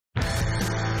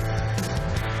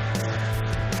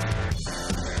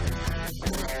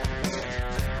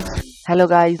Hello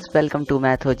guys, welcome to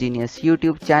mathOgenius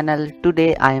YouTube channel.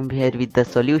 Today I am here with the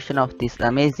solution of this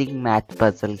amazing math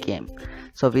puzzle game.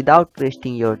 So without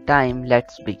wasting your time,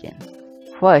 let's begin.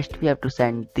 First we have to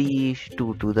send these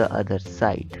two to the other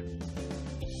side.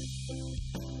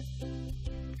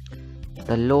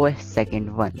 The lowest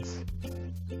second ones.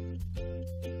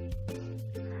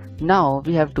 Now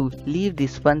we have to leave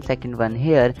this 1 second one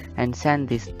here and send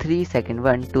this 3 second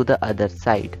one to the other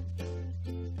side.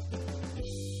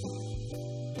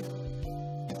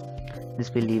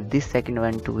 This will leave this second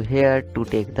one to here to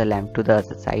take the lamp to the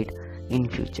other side in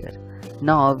future.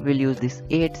 Now we'll use this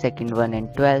 8 second one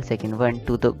and 12 second one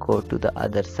to go to the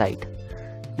other side.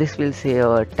 This will save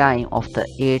our time of the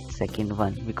 8 second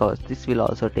one because this will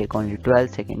also take only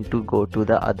 12 seconds to go to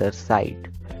the other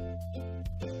side.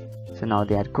 So now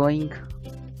they are going.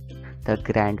 The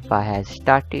grandpa has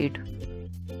started.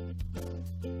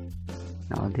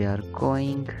 Now they are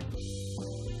going.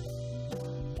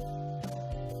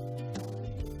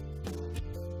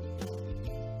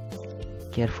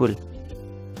 Careful.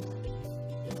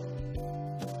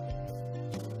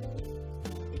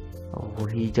 Oh,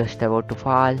 he just about to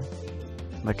fall,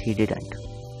 but he didn't.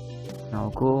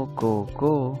 Now go, go,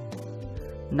 go.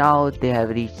 Now they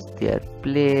have reached their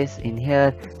place in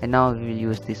here, and now we will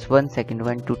use this 1 second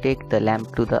one to take the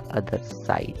lamp to the other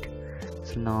side.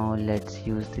 So now let's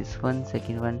use this 1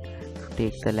 second one to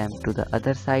take the lamp to the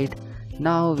other side.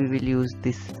 Now we will use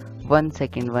this 1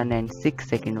 second one and 6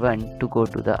 second one to go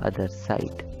to the other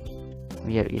side.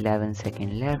 We have 11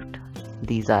 seconds left.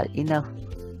 These are enough.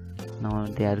 Now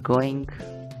they are going.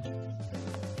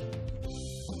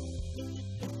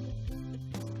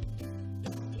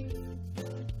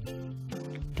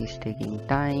 It is taking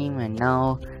time, and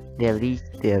now they have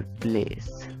reached their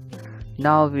place.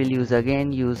 Now we'll use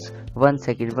 1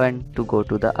 second one to go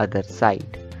to the other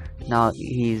side. Now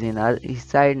he is in his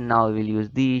side. Now we'll use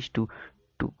these to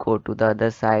go to the other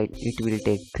side. It will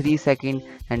take 3 seconds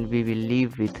and we will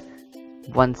leave with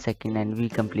 1 second, and we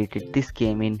completed this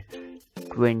game in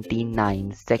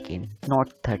 29 seconds,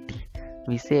 not 30.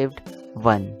 We saved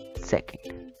 1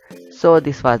 second. So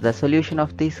this was the solution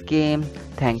of this game.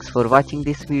 Thanks for watching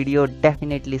this video.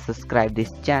 Definitely subscribe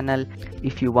this channel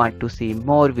if you want to see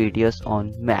more videos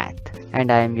on math.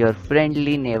 And I am your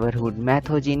friendly neighborhood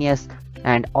mathOgenius,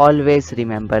 and always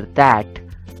remember that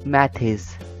math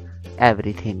is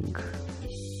everything.